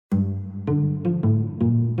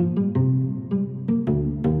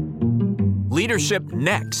Leadership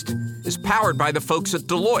Next is powered by the folks at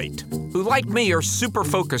Deloitte, who, like me, are super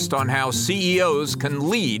focused on how CEOs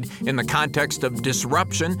can lead in the context of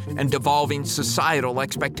disruption and evolving societal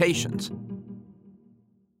expectations.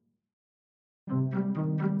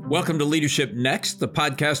 Welcome to Leadership Next, the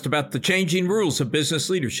podcast about the changing rules of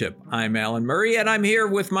business leadership. I'm Alan Murray, and I'm here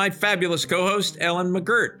with my fabulous co-host, Ellen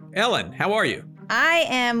McGirt. Ellen, how are you? I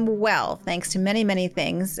am well, thanks to many, many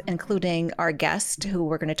things, including our guest, who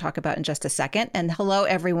we're going to talk about in just a second. And hello,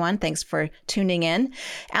 everyone. Thanks for tuning in.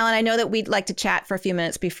 Alan, I know that we'd like to chat for a few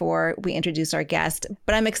minutes before we introduce our guest,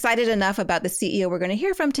 but I'm excited enough about the CEO we're going to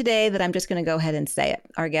hear from today that I'm just going to go ahead and say it.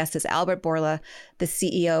 Our guest is Albert Bourla, the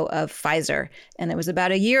CEO of Pfizer. And it was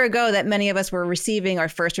about a year ago that many of us were receiving our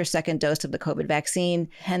first or second dose of the COVID vaccine,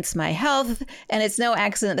 hence my health. And it's no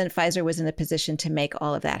accident that Pfizer was in a position to make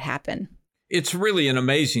all of that happen. It's really an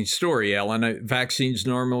amazing story, Ellen. Vaccines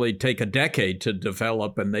normally take a decade to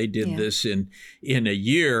develop, and they did this in a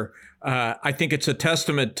year. I think it's a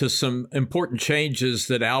testament to some important changes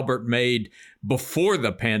that Albert made before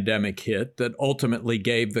the pandemic hit that ultimately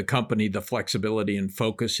gave the company the flexibility and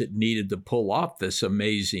focus it needed to pull off this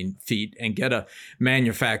amazing feat and get a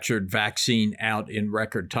manufactured vaccine out in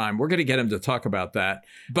record time. We're going to get him to talk about that.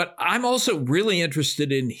 But I'm also really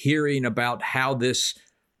interested in hearing about how this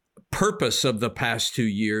purpose of the past 2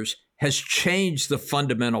 years has changed the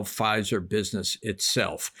fundamental Pfizer business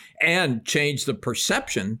itself and changed the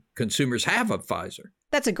perception consumers have of Pfizer.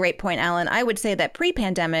 That's a great point, Alan. I would say that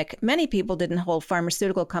pre-pandemic, many people didn't hold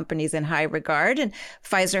pharmaceutical companies in high regard, and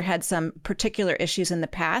Pfizer had some particular issues in the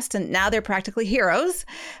past, and now they're practically heroes.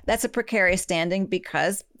 That's a precarious standing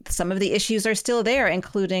because some of the issues are still there,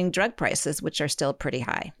 including drug prices, which are still pretty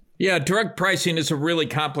high. Yeah, drug pricing is a really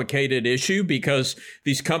complicated issue because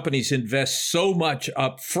these companies invest so much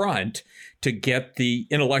up front to get the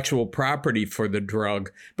intellectual property for the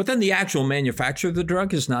drug. But then the actual manufacture of the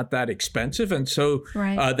drug is not that expensive. And so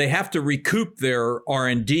they have to recoup their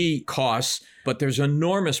R&D costs, but there's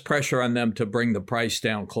enormous pressure on them to bring the price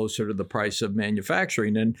down closer to the price of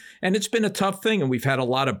manufacturing. And it's been a tough thing. And we've had a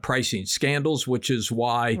lot of pricing scandals, which is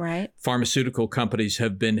why pharmaceutical companies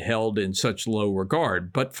have been held in such low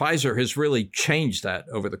regard. But Pfizer has really changed that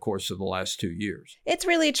over the course of the last 2 years. It's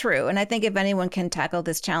really true. And I think if anyone can tackle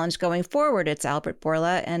this challenge going forward, it's Albert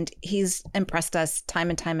Bourla. And he's impressed us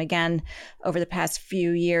time and time again over the past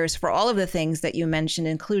few years for all of the things that you mentioned,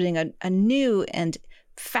 including a new and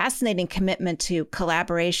fascinating commitment to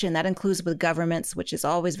collaboration that includes with governments, which is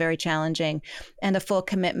always very challenging, and a full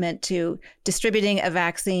commitment to distributing a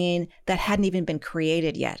vaccine that hadn't even been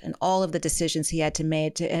created yet, and all of the decisions he had to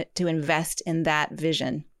make to invest in that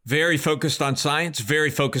vision. Very focused on science,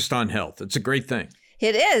 very focused on health. It's a great thing.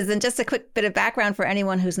 It is. And just a quick bit of background for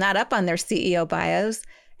anyone who's not up on their CEO bios.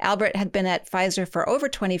 Albert had been at Pfizer for over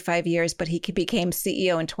 25 years, but he became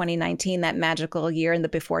CEO in 2019, that magical year in the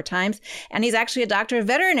before times. And he's actually a doctor of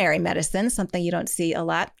veterinary medicine, something you don't see a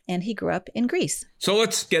lot. And he grew up in Greece. So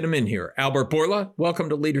let's get him in here. Albert Bourla, welcome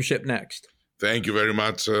to Leadership Next. Thank you very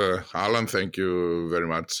much, Alan. Thank you very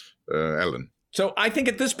much, Ellen. So I think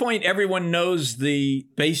at this point, everyone knows the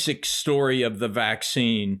basic story of the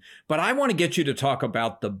vaccine, but I want to get you to talk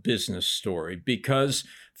about the business story because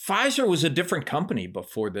Pfizer was a different company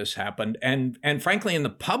before this happened. And frankly, in the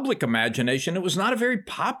public imagination, it was not a very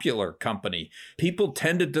popular company. People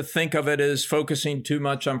tended to think of it as focusing too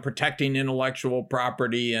much on protecting intellectual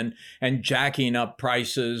property and jacking up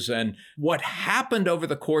prices. And what happened over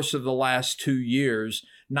the course of the last 2 years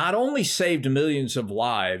not only saved millions of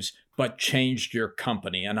lives, but changed your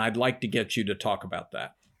company. And I'd like to get you to talk about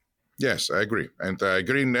that. Yes, I agree. And I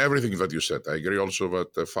agree in everything that you said. I agree also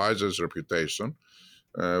that Pfizer's reputation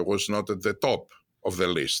was not at the top of the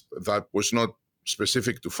list. That was not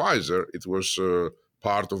specific to Pfizer. It was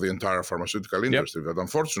part of the entire pharmaceutical industry that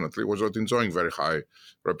unfortunately was not enjoying very high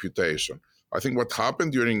reputation. I think what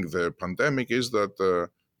happened during the pandemic is that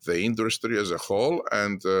the industry as a whole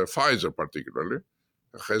and Pfizer particularly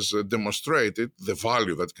has demonstrated the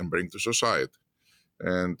value that can bring to society.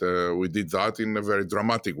 And we did that in a very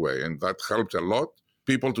dramatic way. And that helped a lot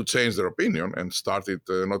people to change their opinion and started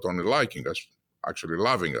not only liking us, actually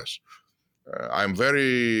loving us. I'm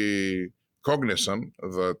very cognizant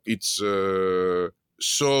that it's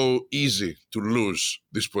so easy to lose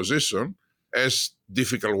this position as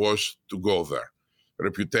difficult was to go there.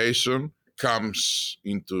 Reputation comes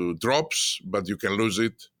into drops, but you can lose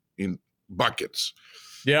it in buckets.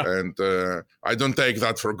 Yeah. And I don't take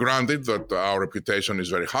that for granted, that our reputation is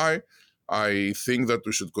very high. I think that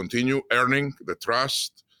we should continue earning the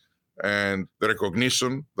trust and the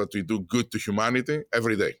recognition that we do good to humanity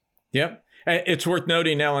every day. Yep. It's worth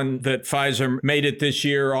noting, Ellen, that Pfizer made it this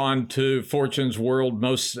year onto Fortune's World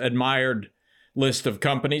Most Admired list of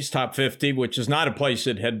companies, top 50, which is not a place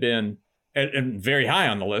it had been, and very high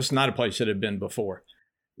on the list, not a place it had been before.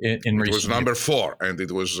 It was number 4, and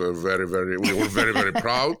it was we were very, very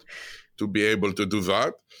proud to be able to do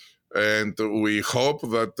that. And we hope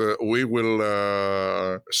that we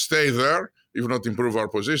will stay there, if not improve our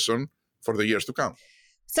position for the years to come.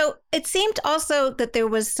 So it seemed also that there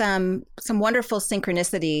was some wonderful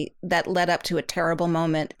synchronicity that led up to a terrible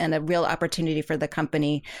moment and a real opportunity for the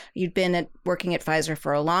company. You'd been working at Pfizer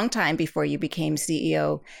for a long time before you became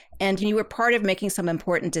CEO, and you were part of making some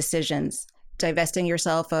important decisions, divesting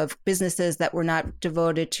yourself of businesses that were not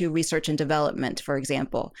devoted to research and development, for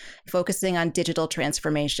example, focusing on digital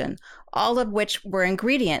transformation, all of which were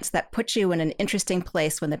ingredients that put you in an interesting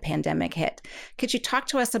place when the pandemic hit. Could you talk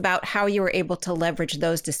to us about how you were able to leverage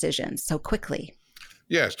those decisions so quickly?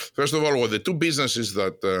 Yes. First of all, the 2 businesses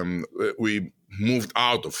that we moved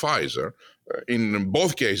out of Pfizer, in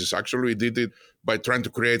both cases, actually, we did it by trying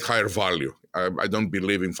to create higher value. I don't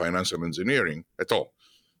believe in financial engineering at all.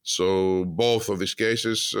 So both of these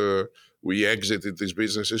cases, we exited these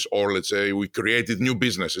businesses, or let's say we created new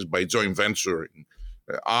businesses by joint venturing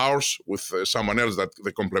ours with someone else, that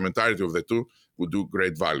the complementarity of the 2 would do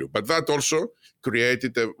great value. But that also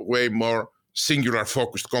created a way more singular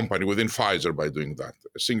focused company within Pfizer by doing that,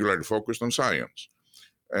 singularly focused on science.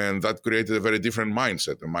 And that created a very different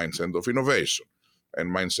mindset, a mindset of innovation and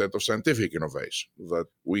mindset of scientific innovation that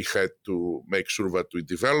we had to make sure that we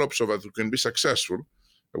develop so that we can be successful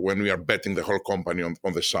when we are betting the whole company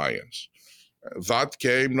on the science. That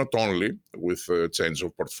came not only with a change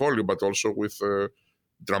of portfolio, but also with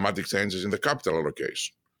dramatic changes in the capital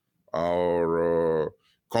allocation. Our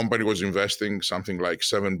company was investing something like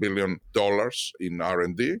 $7 billion in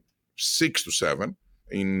R&D, 6 to 7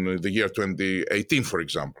 in the year 2018, for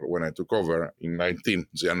example, when I took over in January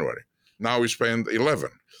 19. Now we spend 11.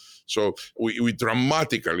 So we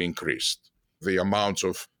dramatically increased the amounts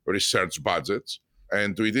of research budgets.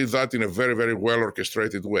 And we did that in a very, very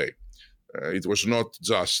well-orchestrated way. It was not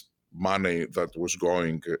just money that was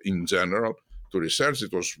going in general to research.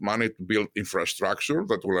 It was money to build infrastructure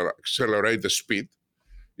that will accelerate the speed.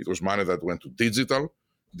 It was money that went to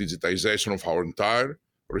digitization of our entire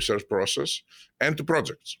research process, and to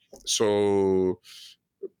projects. So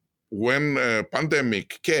when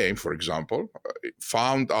pandemic came, for example, it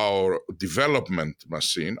found our development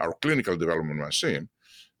machine, our clinical development machine,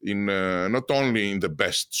 in not only in the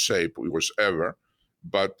best shape we was ever,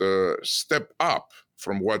 but step up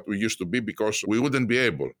from what we used to be, because we wouldn't be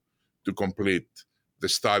able to complete the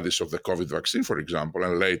studies of the COVID vaccine, for example,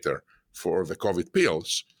 and later for the COVID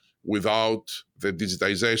pills without the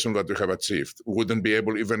digitization that we have achieved. We wouldn't be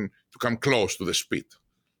able even to come close to the speed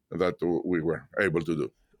that we were able to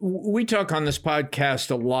do. We talk on this podcast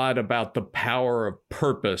a lot about the power of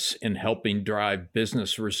purpose in helping drive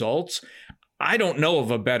business results. I don't know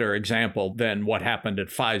of a better example than what happened at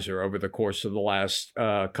Pfizer over the course of the last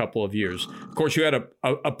couple of years. Of course, you had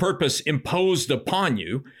a purpose imposed upon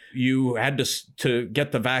you. You had to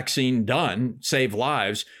get the vaccine done, save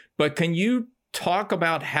lives. But can you talk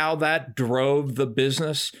about how that drove the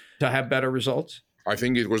business to have better results? I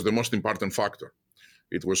think it was the most important factor.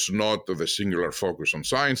 It was not the singular focus on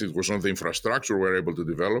science. It was not the infrastructure we were able to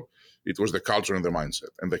develop. It was the culture and the mindset.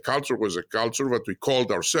 And the culture was a culture that we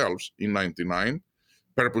called ourselves in 1999,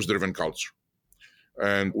 purpose-driven culture.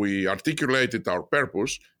 And we articulated our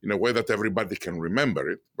purpose in a way that everybody can remember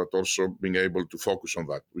it, but also being able to focus on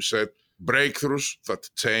that. We said breakthroughs that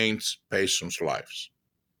change patients' lives.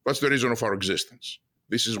 That's the reason of our existence.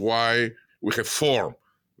 This is why we have formed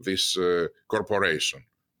this corporation.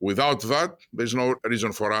 Without that, there's no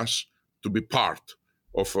reason for us to be part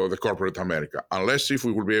of the corporate America, unless if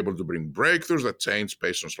we will be able to bring breakthroughs that change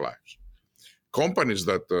patients' lives. Companies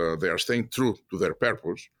that they are staying true to their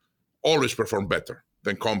purpose always perform better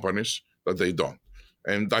than companies that they don't.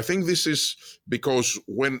 And I think this is because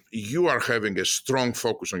when you are having a strong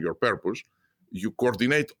focus on your purpose, you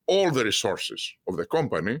coordinate all the resources of the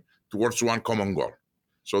company towards one common goal.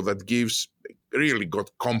 So that gives really good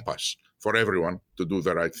compass for everyone to do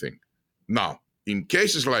the right thing. Now, in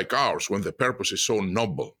cases like ours, when the purpose is so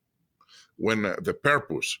noble, when the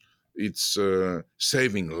purpose is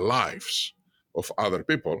saving lives of other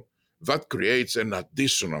people, that creates an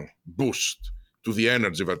additional boost to the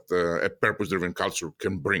energy that a purpose-driven culture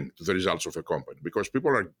can bring to the results of a company, because people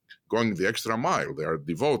are going the extra mile. They are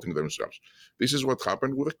devoting themselves. This is what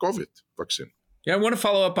happened with the COVID vaccine. Yeah, I want to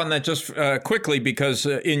follow up on that just quickly because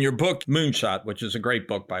in your book, Moonshot, which is a great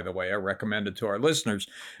book, by the way, I recommend it to our listeners,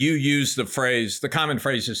 you use the common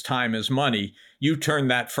phrase is time is money. You turn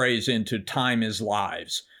that phrase into time is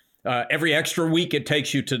lives. Every extra week it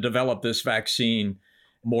takes you to develop this vaccine,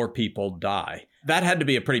 more people die. That had to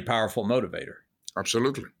be a pretty powerful motivator.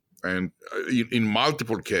 Absolutely. And in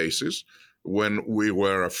multiple cases, when we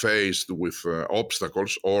were faced with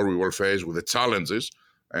obstacles or we were faced with the challenges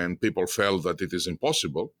and people felt that it is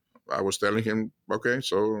impossible, I was telling him, okay,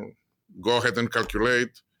 so go ahead and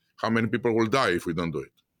calculate how many people will die if we don't do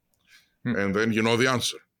it. And then you know the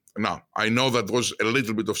answer. Now, I know that was a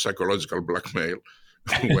little bit of psychological blackmail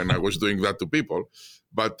when I was doing that to people,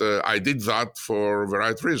 but I did that for the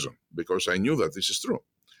right reason, because I knew that this is true.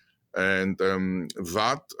 And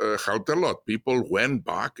that helped a lot. People went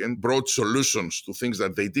back and brought solutions to things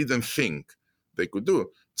that they didn't think they could do,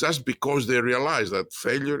 just because they realized that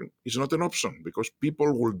failure is not an option, because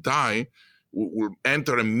people will die, will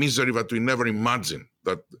enter a misery that we never imagined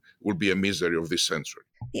that will be a misery of this century.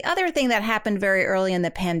 The other thing that happened very early in the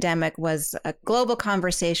pandemic was a global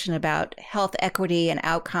conversation about health equity and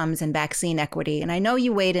outcomes and vaccine equity. And I know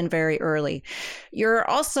you weighed in very early. You're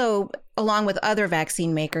also, along with other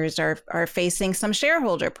vaccine makers, are facing some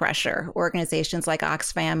shareholder pressure. Organizations like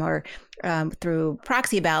Oxfam or through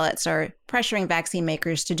proxy ballots are pressuring vaccine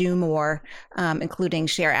makers to do more, including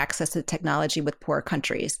share access to technology with poor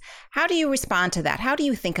countries. How do you respond to that? How do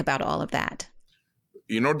you think about all of that?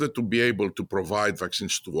 In order to be able to provide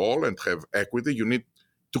vaccines to all and have equity, you need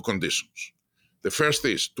two conditions. The first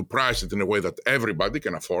is to price it in a way that everybody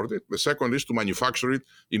can afford it. The second is to manufacture it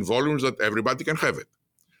in volumes that everybody can have it.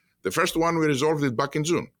 The first one, we resolved it back in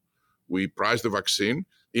June. We priced the vaccine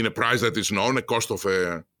in a price that is known, a cost of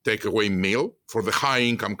a takeaway meal for the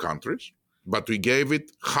high-income countries, but we gave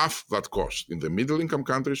it half that cost. In the middle-income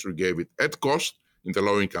countries, we gave it at cost in the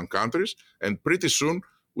low-income countries, and pretty soon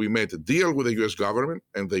we made a deal with the US government,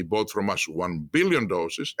 and they bought from us 1 billion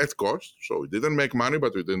doses at cost. So we didn't make money,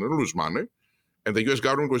 but we didn't lose money. And the US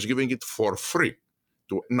government was giving it for free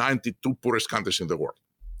to 92 poorest countries in the world.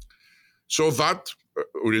 So that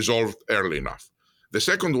resolved early enough. The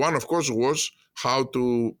second one, of course, was how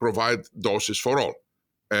to provide doses for all.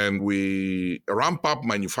 And we ramp up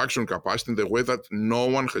manufacturing capacity in the way that no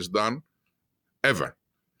one has done ever.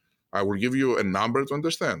 I will give you a number to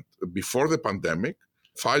understand. Before the pandemic,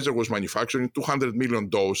 Pfizer was manufacturing 200 million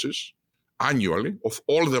doses annually of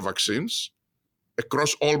all the vaccines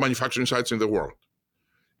across all manufacturing sites in the world.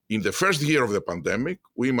 In the first year of the pandemic,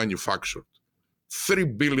 we manufactured 3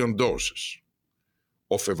 billion doses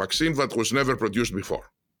of a vaccine that was never produced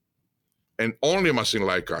before. And only a machine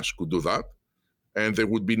like us could do that. And there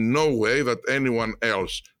would be no way that anyone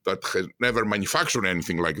else that has never manufactured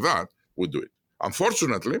anything like that would do it.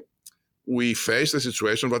 Unfortunately, we faced a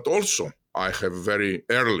situation that also I have very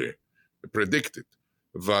early predicted,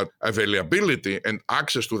 that availability and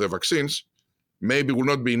access to the vaccines maybe will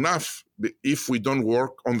not be enough if we don't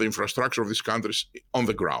work on the infrastructure of these countries on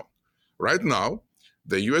the ground. Right now,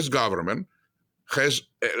 the US government has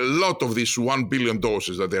a lot of these 1 billion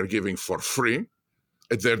doses that they're giving for free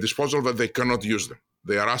at their disposal that they cannot use them.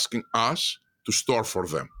 They are asking us to store for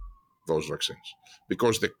them those vaccines,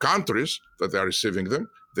 because the countries that are receiving them,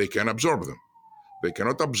 they can absorb them. They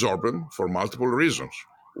cannot absorb them for multiple reasons.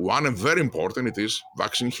 One, and very important, it is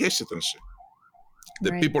vaccine hesitancy.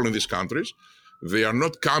 The people in these countries, they are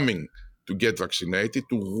not coming to get vaccinated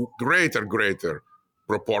to greater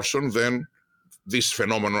proportion than this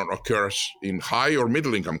phenomenon occurs in high or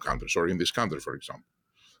middle income countries, or in this country, for example.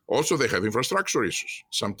 Also, they have infrastructure issues.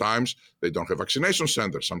 Sometimes they don't have vaccination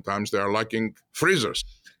centers. Sometimes they are lacking freezers.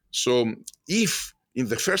 So if in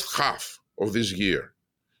the first half of this year,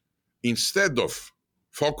 instead of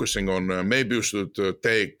focusing on maybe we should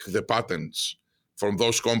take the patents from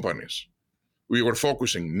those companies, we were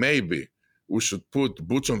focusing maybe we should put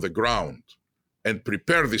boots on the ground and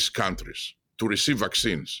prepare these countries to receive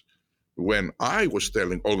vaccines. When I was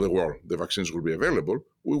telling all the world the vaccines will be available,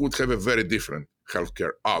 we would have a very different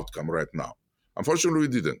healthcare outcome right now. Unfortunately, we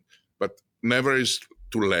didn't. But never is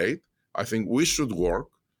too late. I think we should work,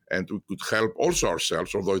 and we could help also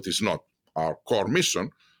ourselves, although it is not our core mission.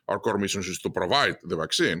 Our core mission is to provide the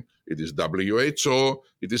vaccine. It is WHO,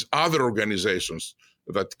 it is other organizations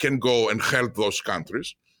that can go and help those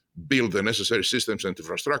countries build the necessary systems and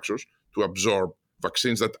infrastructures to absorb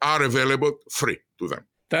vaccines that are available free to them.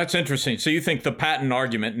 That's interesting. So you think the patent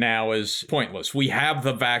argument now is pointless. We have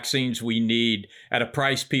the vaccines we need at a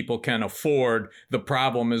price people can afford. The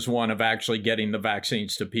problem is one of actually getting the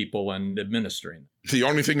vaccines to people and administering them. The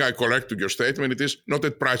only thing I correct to your statement, it is not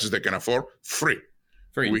at prices they can afford, free.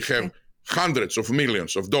 We have hundreds of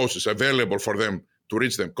millions of doses available for them to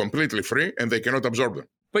reach them completely free, and they cannot absorb them.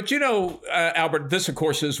 But you know, Albert, this, of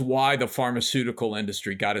course, is why the pharmaceutical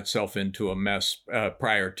industry got itself into a mess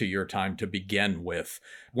prior to your time to begin with.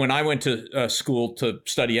 When I went to school to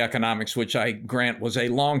study economics, which I grant was a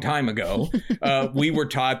long time ago, we were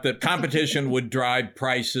taught that competition would drive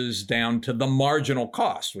prices down to the marginal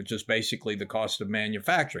cost, which is basically the cost of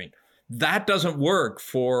manufacturing. That doesn't work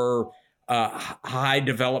for high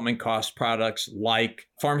development cost products like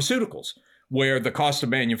pharmaceuticals, where the cost of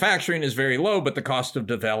manufacturing is very low, but the cost of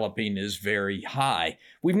developing is very high.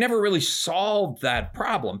 We've never really solved that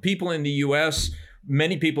problem. Many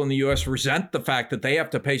people in the US resent the fact that they have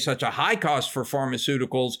to pay such a high cost for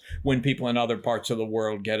pharmaceuticals when people in other parts of the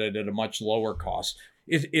world get it at a much lower cost.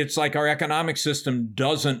 It's like our economic system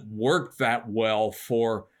doesn't work that well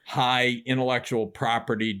for high intellectual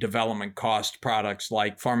property development cost products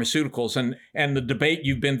like pharmaceuticals. And the debate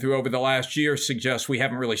you've been through over the last year suggests we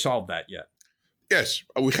haven't really solved that yet. Yes,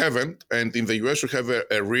 we haven't. And in the US, we have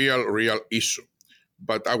a real issue.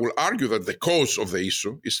 But I will argue that the cause of the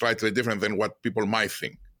issue is slightly different than what people might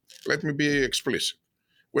think. Let me be explicit.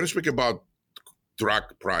 When we speak about drug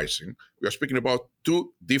pricing, we are speaking about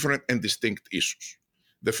two different and distinct issues.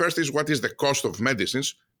 The first is, what is the cost of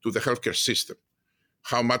medicines to the healthcare system?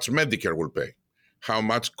 How much Medicare will pay? How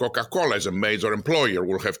much Coca-Cola as a major employer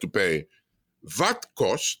will have to pay? That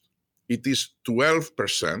cost, it is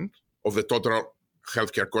 12% of the total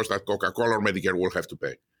healthcare cost that Coca-Cola or Medicare will have to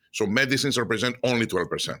pay. So medicines represent only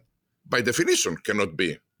 12%. By definition, cannot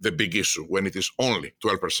be the big issue when it is only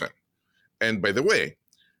 12%. And by the way,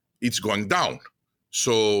 it's going down.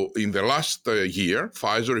 So in the last year,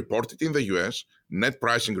 Pfizer reported in the US net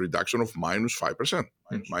pricing reduction of minus 5%.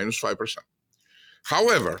 Minus 5%.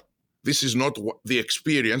 However, this is not the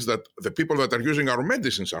experience that the people that are using our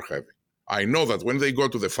medicines are having. I know that when they go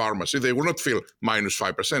to the pharmacy, they will not feel minus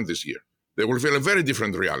 5% this year. They will feel a very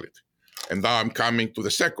different reality. And now I'm coming to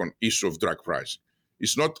the second issue of drug pricing.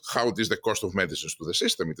 It's not how it is the cost of medicines to the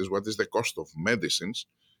system. It is what is the cost of medicines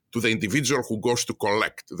to the individual who goes to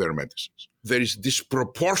collect their medicines. There is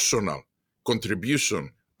disproportional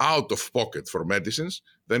contribution out of pocket for medicines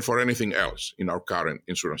than for anything else in our current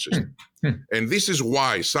insurance system. And this is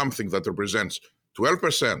why something that represents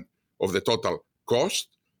 12% of the total cost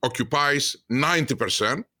occupies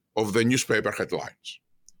 90% of the newspaper headlines.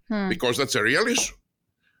 Because that's a real issue.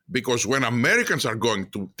 Because when Americans are going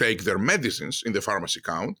to take their medicines in the pharmacy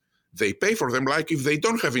count, they pay for them like if they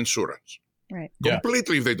don't have insurance. Right.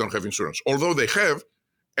 Completely if they don't have insurance. Although they have,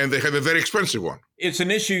 and they have a very expensive one. It's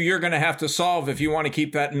an issue you're going to have to solve if you want to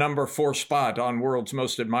keep that number 4 spot on world's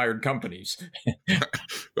most admired companies.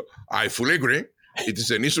 I fully agree. It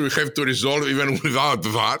is an issue we have to resolve even without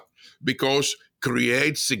that, because it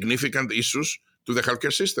creates significant issues to the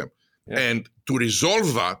healthcare system. Yeah. And to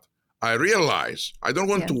resolve that, I realize I don't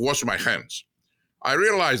want to wash my hands. I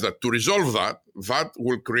realize that to resolve that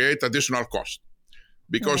will create additional cost.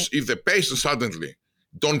 Because if the patients suddenly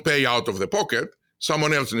don't pay out of the pocket,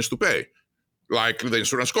 someone else needs to pay, like the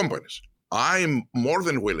insurance companies. I'm more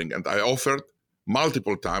than willing, and I offered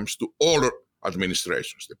multiple times to all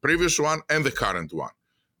administrations, the previous one and the current one,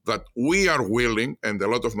 that we are willing, and a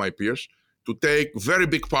lot of my peers, to take very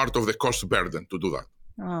big part of the cost burden to do that.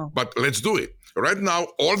 Oh. But let's do it. Right now,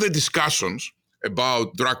 all the discussions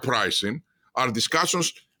about drug pricing are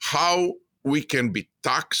discussions how we can be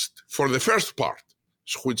taxed for the first part,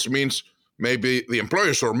 which means maybe the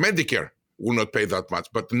employers or Medicare will not pay that much,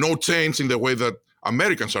 but no change in the way that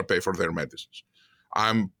Americans are paid for their medicines.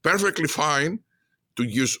 I'm perfectly fine to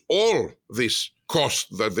use all this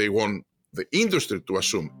cost that they want the industry to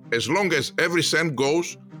assume, as long as every cent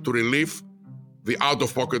goes to relieve the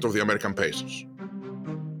out-of-pocket of the American patients.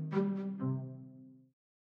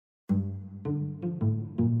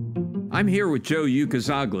 I'm here with Joe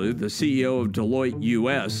Ukazoglu, the CEO of Deloitte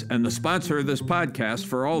US, and the sponsor of this podcast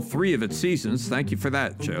for all 3 of its seasons. Thank you for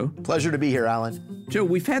that, Joe. Pleasure to be here, Alan. Joe,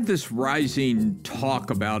 we've had this rising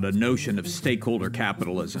talk about a notion of stakeholder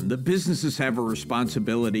capitalism, that businesses have a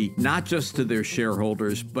responsibility not just to their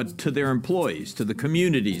shareholders, but to their employees, to the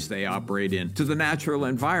communities they operate in, to the natural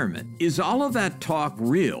environment. Is all of that talk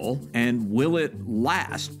real, and will it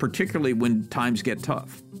last, particularly when times get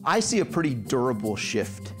tough? I see a pretty durable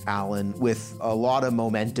shift, Alan, with a lot of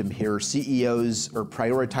momentum here. CEOs are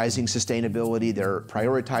prioritizing sustainability, they're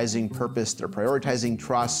prioritizing purpose, they're prioritizing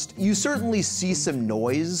trust. You certainly see some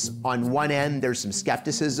noise. On one end, there's some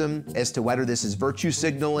skepticism as to whether this is virtue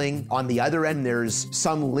signaling. On the other end, there's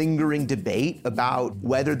some lingering debate about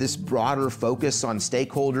whether this broader focus on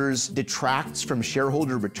stakeholders detracts from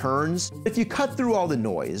shareholder returns. If you cut through all the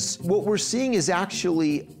noise, what we're seeing is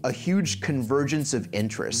actually a huge convergence of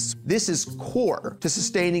interests. This is core to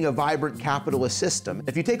sustaining a vibrant capitalist system.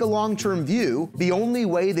 If you take a long-term view, the only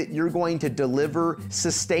way that you're going to deliver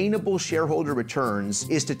sustainable shareholder returns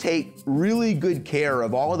is to take really good care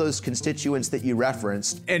of all of those constituents that you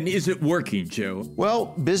referenced. And is it working, Joe? Well,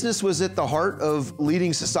 business was at the heart of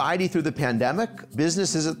leading society through the pandemic.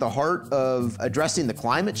 Business is at the heart of addressing the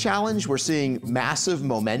climate challenge. We're seeing massive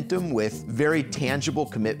momentum with very tangible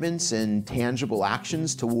commitments and tangible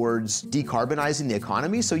actions towards decarbonizing the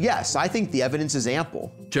economy. So yes, I think the evidence is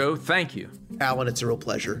ample. Joe, thank you. Alan, it's a real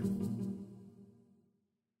pleasure.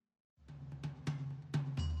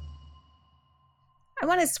 I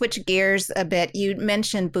want to switch gears a bit. You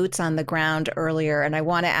mentioned boots on the ground earlier, and I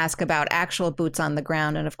want to ask about actual boots on the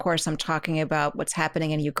ground. And of course, I'm talking about what's happening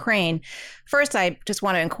in Ukraine. First, I just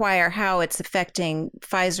want to inquire how it's affecting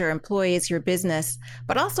Pfizer employees, your business,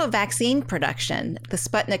 but also vaccine production. The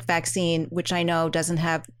Sputnik vaccine, which I know doesn't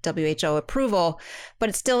have WHO approval, but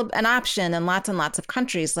it's still an option in lots and lots of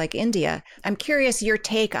countries like India. I'm curious your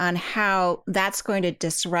take on how that's going to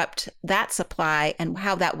disrupt that supply and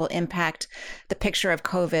how that will impact the picture of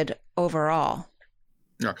COVID overall.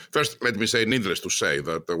 Yeah. First, let me say, needless to say,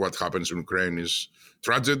 that what happens in Ukraine is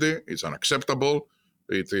tragedy. It's unacceptable.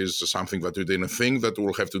 It is something that we didn't think that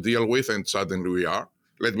we'll have to deal with, and suddenly we are.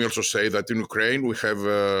 Let me also say that in Ukraine, we have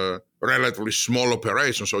a relatively small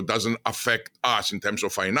operation, so it doesn't affect us in terms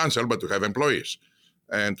of financial, but we have employees.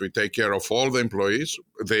 And we take care of all the employees.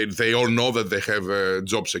 They all know that they have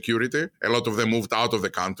job security. A lot of them moved out of the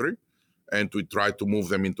country, and we try to move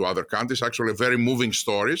them into other countries. Actually, very moving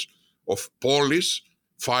stories of Polish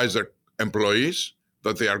Pfizer employees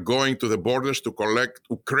that they are going to the borders to collect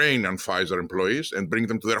Ukrainian Pfizer employees and bring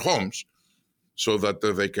them to their homes so that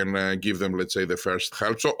they can give them, let's say, the first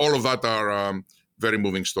help. So all of that are very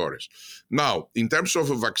moving stories. Now, in terms of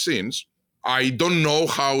vaccines, I don't know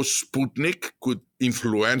how Sputnik could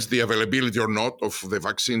influence the availability or not of the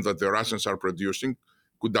vaccine that the Russians are producing,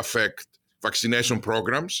 could affect vaccination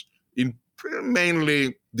programs in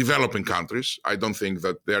mainly developing countries. I don't think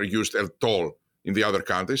that they are used at all in the other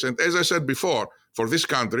countries. And as I said before, for these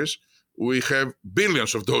countries, we have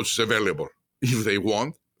billions of doses available, if they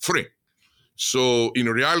want, free. So in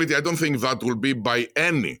reality, I don't think that will be by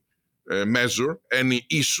any measure, any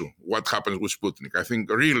issue, what happens with Sputnik. I think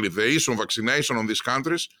really the issue of vaccination on these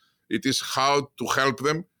countries, it is how to help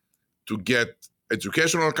them to get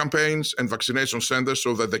educational campaigns and vaccination centers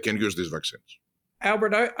so that they can use these vaccines.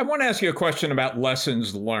 Albert, I want to ask you a question about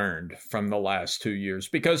lessons learned from the last 2 years,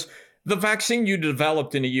 because the vaccine you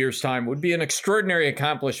developed in a year's time would be an extraordinary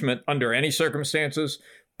accomplishment under any circumstances,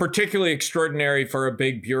 particularly extraordinary for a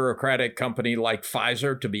big bureaucratic company like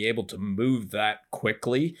Pfizer to be able to move that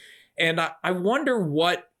quickly. And I wonder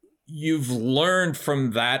what you've learned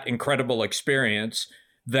from that incredible experience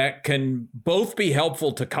that can both be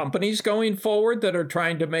helpful to companies going forward that are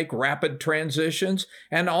trying to make rapid transitions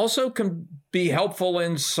and also can be helpful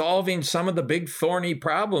in solving some of the big thorny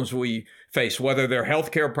problems we face, whether they're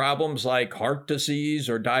healthcare problems like heart disease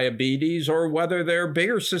or diabetes, or whether they're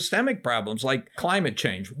bigger systemic problems like climate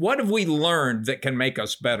change. What have we learned that can make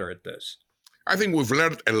us better at this? I think we've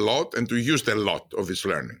learned a lot, and we used a lot of this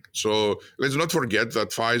learning. So let's not forget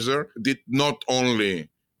that Pfizer did not only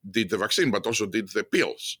did the vaccine, but also did the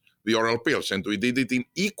pills, the oral pills. And we did it in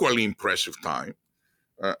equally impressive time.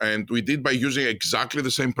 And we did by using exactly the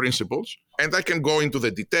same principles. And I can go into the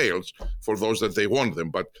details for those that they want them.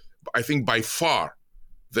 But I think by far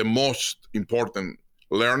the most important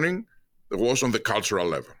learning was on the cultural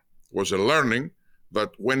level. It was a learning that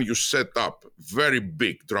when you set up very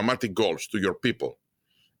big, dramatic goals to your people,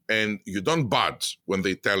 and you don't budge when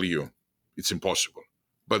they tell you it's impossible,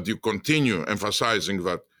 but you continue emphasizing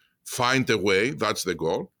that find a way, that's the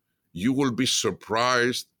goal, you will be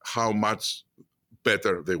surprised how much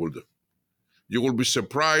better they will do. You will be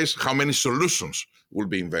surprised how many solutions will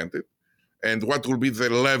be invented and what will be the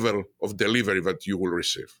level of delivery that you will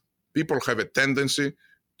receive. People have a tendency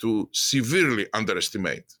to severely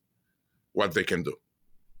underestimate what they can do.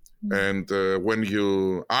 And when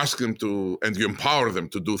you ask them to, and you empower them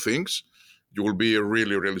to do things, you will be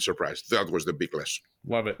really, really surprised. That was the big lesson.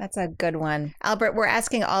 Love it. That's a good one. Albert, we're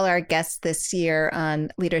asking all our guests this year on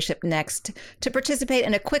Leadership Next to participate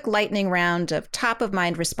in a quick lightning round of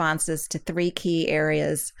top-of-mind responses to 3 key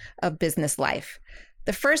areas of business life.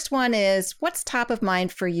 The first one is, what's top of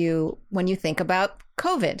mind for you when you think about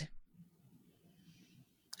COVID?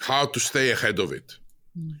 How to stay ahead of it.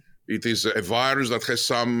 It is a virus that has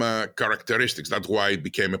some characteristics. That's why it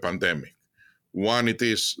became a pandemic. One, it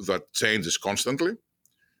is that changes constantly.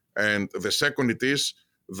 And the second, it is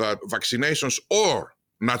that vaccinations or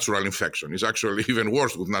natural infection is actually even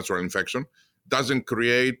worse with natural infection, doesn't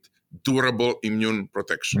create durable immune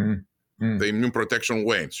protection. The immune protection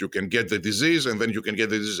wanes. You can get the disease and then you can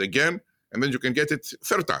get the disease again, and then you can get it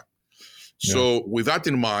third time. Yeah. So with that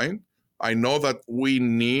in mind, I know that we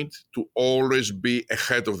need to always be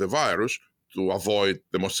ahead of the virus to avoid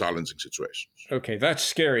the most challenging situations. Okay, that's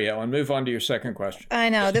scary, Ellen. Move on to your second question. I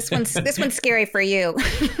know, this one's scary for you.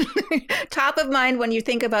 Top of mind when you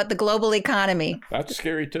think about the global economy. That's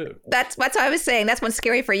scary too. That's what I was saying. That's what's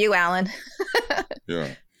scary for you, Alan. Yeah.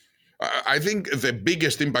 I think the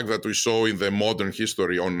biggest impact that we saw in the modern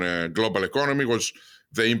history on global economy was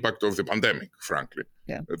the impact of the pandemic, frankly.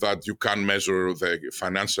 Yeah. That you can't measure the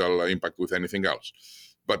financial impact with anything else.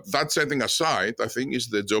 But that setting aside, I think, is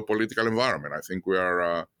the geopolitical environment. I think we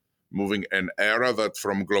are moving an era that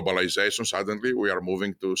from globalization, suddenly we are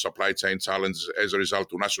moving to supply chain challenges as a result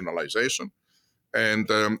to nationalization. And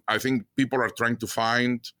I think people are trying to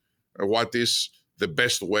find what is the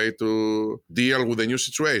best way to deal with the new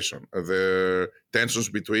situation. The tensions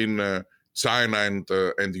between China and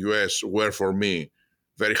the US were, for me,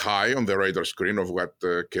 very high on the radar screen of what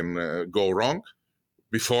can go wrong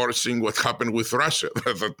before seeing what happened with Russia.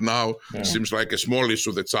 That now seems like a small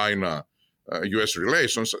issue, the China-US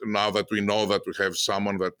relations, now that we know that we have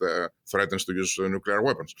someone that threatens to use nuclear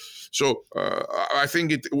weapons. So I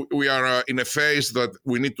think we are in a phase that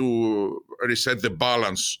we need to reset the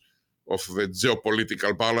balance of the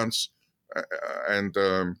geopolitical balance, and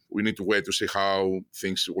we need to wait to see how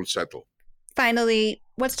things will settle. Finally,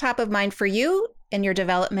 what's top of mind for you in your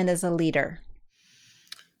development as a leader?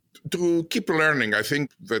 To keep learning. I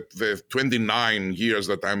think that the 29 years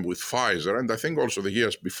that I'm with Pfizer, and I think also the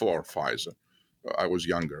years before Pfizer, I was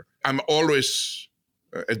younger, I'm always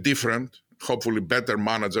a different, hopefully better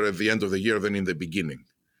manager at the end of the year than in the beginning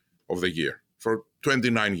of the year for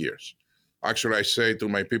 29 years. Actually, I say to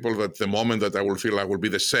my people that the moment that I will feel I will be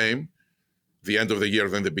the same, the end of the year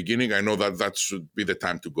than the beginning, I know that that should be the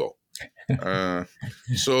time to go.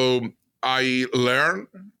 So I learn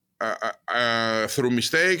through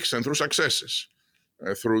mistakes and through successes,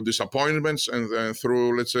 through disappointments and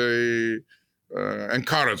through, let's say,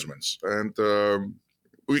 encouragements. And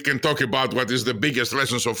we can talk about what is the biggest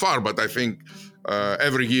lesson so far, but I think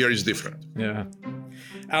every year is different. Yeah.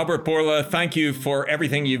 Albert Bourla, thank you for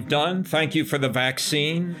everything you've done. Thank you for the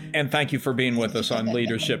vaccine. And thank you for being with us on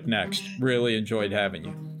Leadership Next. Really enjoyed having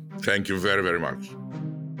you. Thank you very, very much.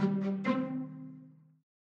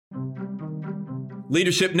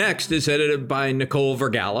 Leadership Next is edited by Nicole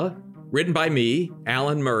Vergala, written by me,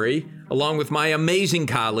 Alan Murray, along with my amazing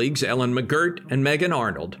colleagues, Ellen McGirt and Megan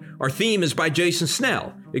Arnold. Our theme is by Jason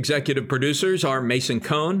Snell. Executive producers are Mason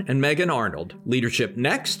Cohn and Megan Arnold. Leadership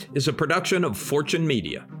Next is a production of Fortune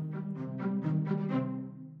Media.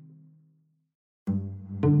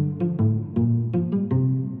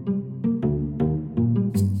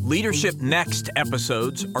 Leadership Next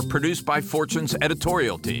episodes are produced by Fortune's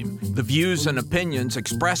editorial team. The views and opinions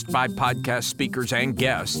expressed by podcast speakers and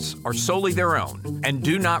guests are solely their own and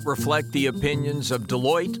do not reflect the opinions of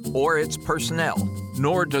Deloitte or its personnel,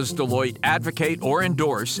 nor does Deloitte advocate or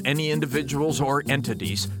endorse any individuals or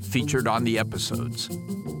entities featured on the episodes.